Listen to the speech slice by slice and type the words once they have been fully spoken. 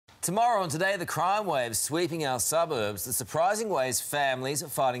Tomorrow and today, the crime wave sweeping our suburbs, the surprising ways families are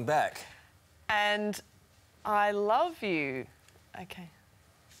fighting back. And I love you. Okay.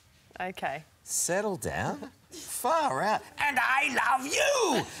 Settle down. Far out. And I love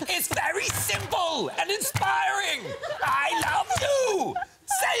you! It's very simple and inspiring! I love you!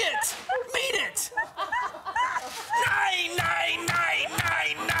 Say it! Mean it!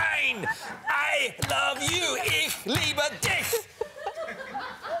 99999! I love you! Ich liebe dich!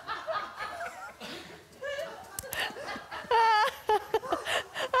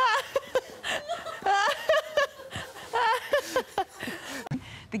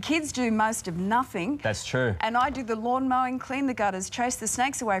 The kids do most of nothing. That's true. And I do the lawn mowing, clean the gutters, chase the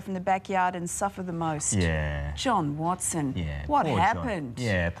snakes away from the backyard and suffer the most. Yeah. John Watson. Yeah. What poor happened? Johnny.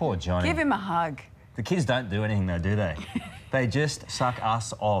 Yeah, poor Johnny. Give him a hug. The kids don't do anything though, do they? They just suck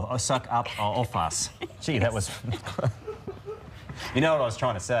us off, or suck up off us. Gee, that was... You know what I was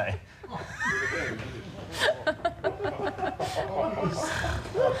trying to say.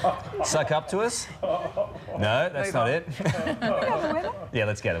 Suck up to us? No, that's not it. Yeah,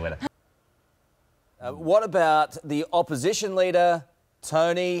 let's go to the weather. What about the opposition leader,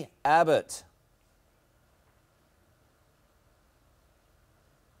 Tony Abbott?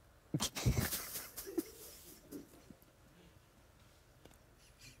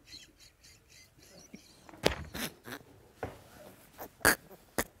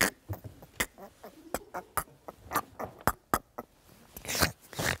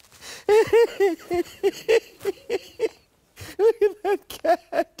 Look at that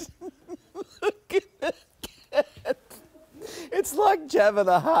cat. Look at that cat. It's like Jabba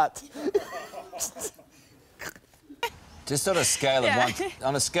the Hutt. Just on a scale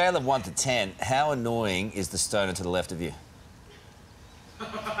of one to 10, how annoying is the stoner to the left of you?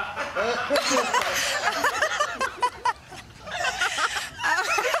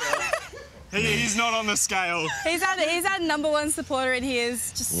 He's not on the scale. He's our #1 supporter and he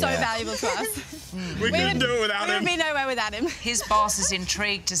is just so valuable to us. We couldn't do it without him. We would be nowhere without him. His boss is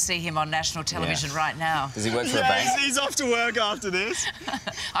intrigued to see him on national television right now. Does he work for a bank? He's off to work after this.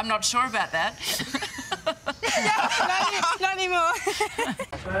 I'm not sure about that. Not anymore.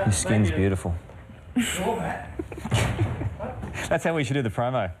 Your skin's beautiful. That's how we should do the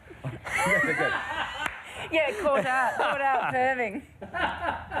promo. Yeah, caught out perving.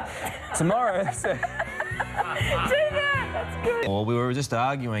 Tomorrow. Do that, that's good. Or we were just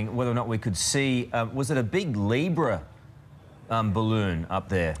arguing whether or not we could see, was it a big Libra balloon up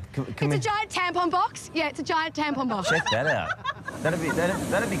there? It's a giant tampon box. Yeah, it's a giant tampon box. Check that out.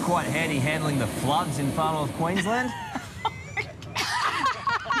 That'd be quite handy handling the floods in far north Queensland.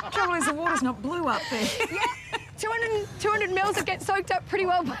 Trouble is the water's not blue up there. Yeah, 200 mils that get soaked up pretty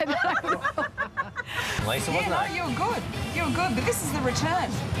well by that. Lisa, wasn't it? You're good. You're good, but this is the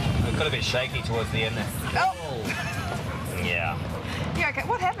return. It got a bit shaky towards the end there. Oh. Yeah. Yeah, okay.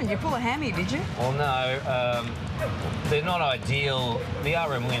 What happened? You pull a hammy, did you? Well, no. They're not ideal. The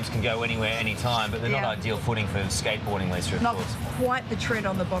RM Williams can go anywhere, anytime, but they're not ideal footing for skateboarding, Lisa, of Not course. quite the tread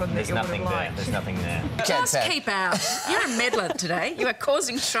on the bottom that you would have There. liked. There's nothing there. Just keep out. You're a meddler today. You are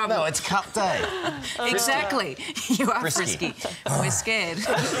causing trouble. No, it's cup day. Exactly. You are frisky. We're scared.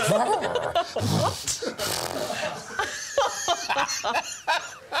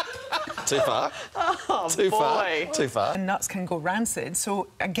 Too far? Oh, Too far? Too far? Nuts can go rancid, so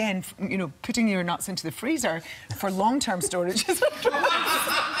again, you know, putting your nuts into the freezer for long-term storage is...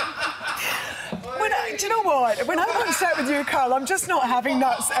 Do you know what? When I'm on set with you, Karl, I'm just not having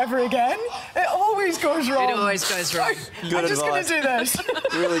nuts ever again. It always goes wrong. It always goes wrong. I'm just going to do this.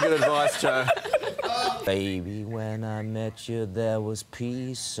 Really good advice, Joe. Baby, when I met you, there was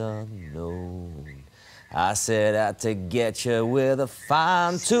peace unknown. I set out to get you with a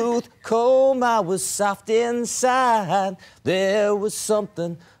fine-tooth comb. I was soft inside. There was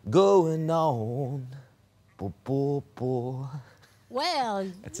something going on.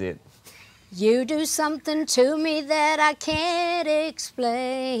 Well, That's it. you do something to me that I can't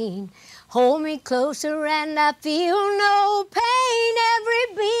explain. Hold me closer and I feel no pain. Every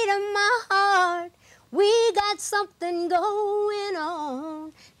beat of my heart, we got something going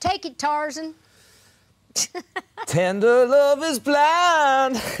on. Take it, Tarzan. Tender love is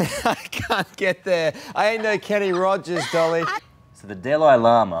blind. I can't get there. I ain't no Kenny Rogers, Dolly. So the Dalai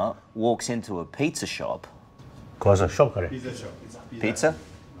Lama walks into a pizza shop. Cosa shop? Pizza?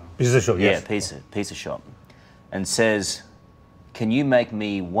 Pizza shop, yes. Yeah, pizza shop. And says, can you make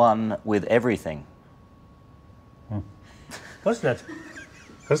me one with everything? What's that?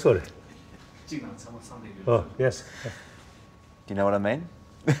 What's that? Oh, yes. Do you know what I mean?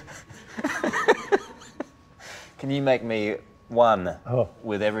 Can you make me one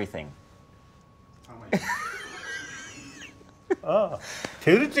with everything.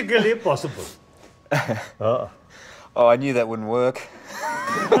 Theoretically possible. Oh, I knew that wouldn't work.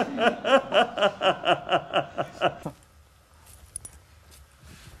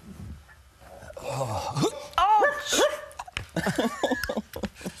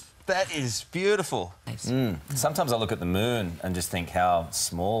 That is beautiful. Sometimes I look at the moon and just think how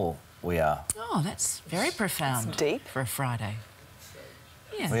small we are. Oh, that's very profound. It's deep. For a Friday.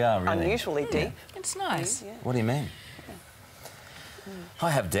 Yeah. We are really. Unusually deep. It's nice. Yeah. What do you mean? I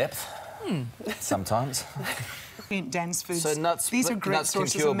have depth. Sometimes. Dan's foods. So nuts, These are great nuts can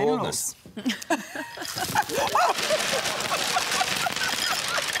sources cure of minerals. baldness.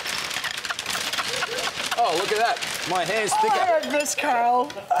 Oh, look at that. My hair's thicker. I love this,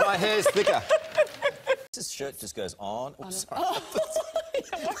 Karl. My hair's thicker. This shirt just goes on. Oh, sorry.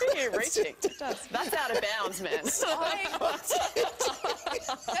 Why are you reaching? That's out of bounds, man. That's right.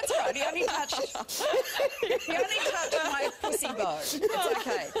 He only touched my pussy bow. It's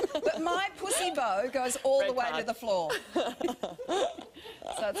okay. But my pussy bow goes all the way to the floor.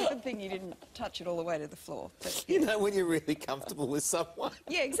 So it's a good thing you didn't touch it all the way to the floor. But, You know when you're really comfortable with someone?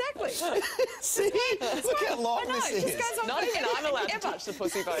 yeah, exactly. See? Look how long this it just is. goes on Not even I'm allowed to forever. touch the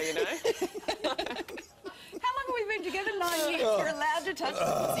pussy bow, you know. How long have we been together? 9 years. You're allowed to touch the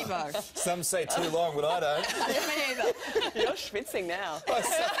pussy bow. Some say too long, but I don't. Me either. You're schwitzing now. I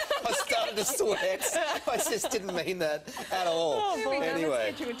started to sweat. I just didn't mean that at all. Anyway.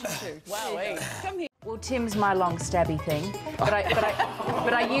 Let's get you a tissue. Wow, Come here. Well, Tim's my long stabby thing, but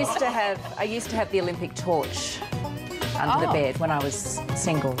I used to have the Olympic torch under the bed when I was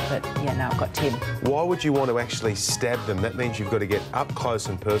single. But yeah, now I've got Tim. Why would you want to actually stab them? That means you've got to get up close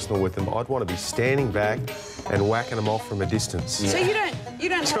and personal with them. I'd want to be standing back and whacking them off from a distance. So you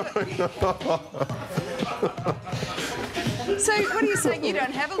don't have So what are you saying? You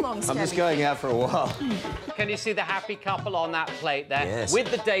don't have a long stabby? I'm just going out for a while. Can you see the happy couple on that plate there? Yes. With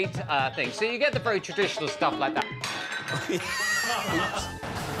the date thing. So you get the very traditional stuff like that.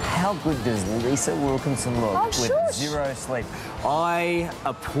 How good does Lisa Wilkinson look with zero sleep? I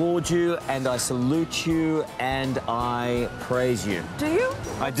applaud you and I salute you and I praise you. Do you?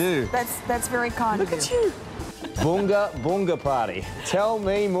 I do. That's very kind of you. Look at you. Bunga Bunga Party. Tell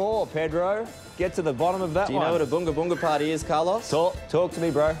me more, Pedro. Get to the bottom of that Do you know what a Bunga Bunga Party is, Carlos? Talk to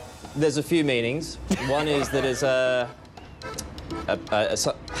me, bro. There's a few meanings. One is that it's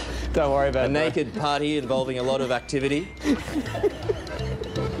Don't worry about a it, bro. naked party involving a lot of activity.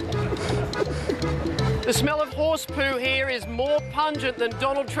 The smell of horse poo here is more pungent than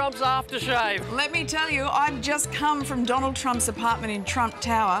Donald Trump's aftershave. Let me tell you, I've just come from Donald Trump's apartment in Trump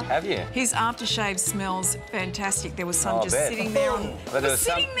Tower. Have you? His aftershave smells fantastic. There was some Oh, just bet. sitting there on. But there was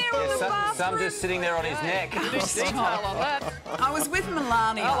sitting there on the bathroom. some just sitting there on his neck. Detail on that. I was with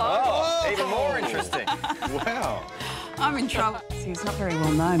Melania. Oh, even more interesting. Wow. I'm in trouble. He's not very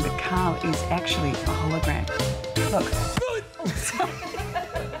well known, but Karl is actually a hologram. Look.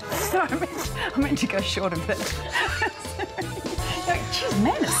 Sorry, I meant to go short of it. Geez,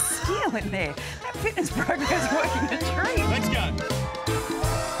 man of steel in there. That fitness program's working a treat. Let's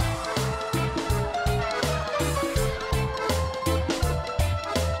go.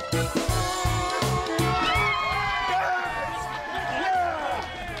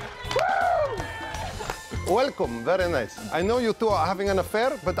 Welcome, very nice. I know you two are having an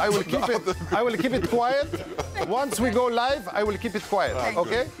affair, but I will keep it quiet. Once we go live, I will keep it quiet,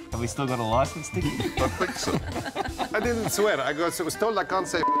 okay? Have we still got a license, Dickie? I think so. I didn't swear. I was told I can't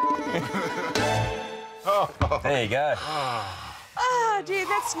say. There you go. Ah, dear,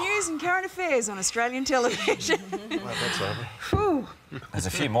 that's news and current affairs on Australian television. That's over. Whew. There's a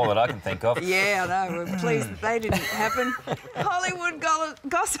few more that I can think of. Yeah, I know. We're pleased that they didn't happen. Hollywood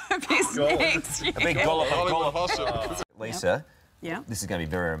gossip is next. A big gollop of gollop. Lisa, Yeah, this is going to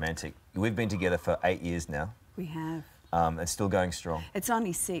be very romantic. We've been together for 8 years now. we have. It's still going strong. It's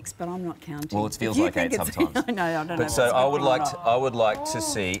only 6, but I'm not counting. Well, it feels You like think 8 it's- sometimes. I know, I don't know. But so what's I would going like on. to. I would like to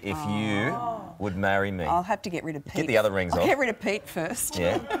see if you would marry me. I'll have to get rid of Pete. Get the other rings I'll off. get rid of Pete first.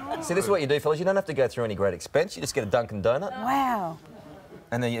 Yeah. See, this is what you do, fellas. You don't have to go through any great expense. You just get a Dunkin' Donut, Wow.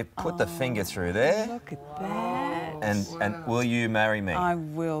 and then you put the finger through there. Look at that. And will you marry me? I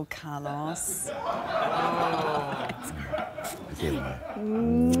will, Carlos. You're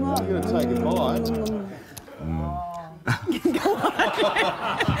going to take a bite.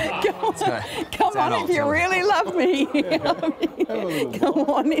 Come on, if you really love me. Come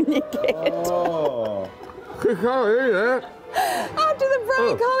on in, you kid. After the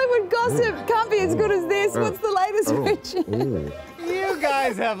break, Hollywood gossip can't be as good as this. What's the latest, Richard? You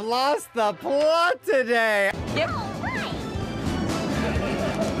guys have lost the plot today. Yep.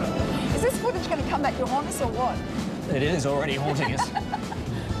 come back to haunt us or what? It is already haunting us.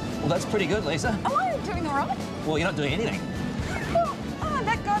 Well, that's pretty good, Lisa. Am I doing all right? Well, you're not doing anything. Oh,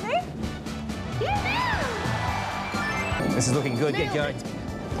 that guy there? Yeah! This is looking good. Get going.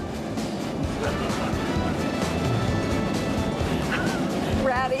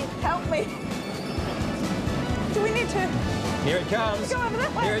 Rowdy, help me. Do we need to... Here it comes. Go over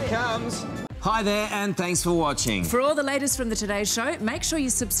that way. Here it comes. Hi there, and thanks for watching. For all the latest from the Today Show, make sure you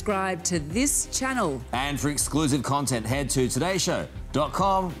subscribe to this channel. And for exclusive content, head to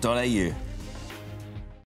todayshow.com.au.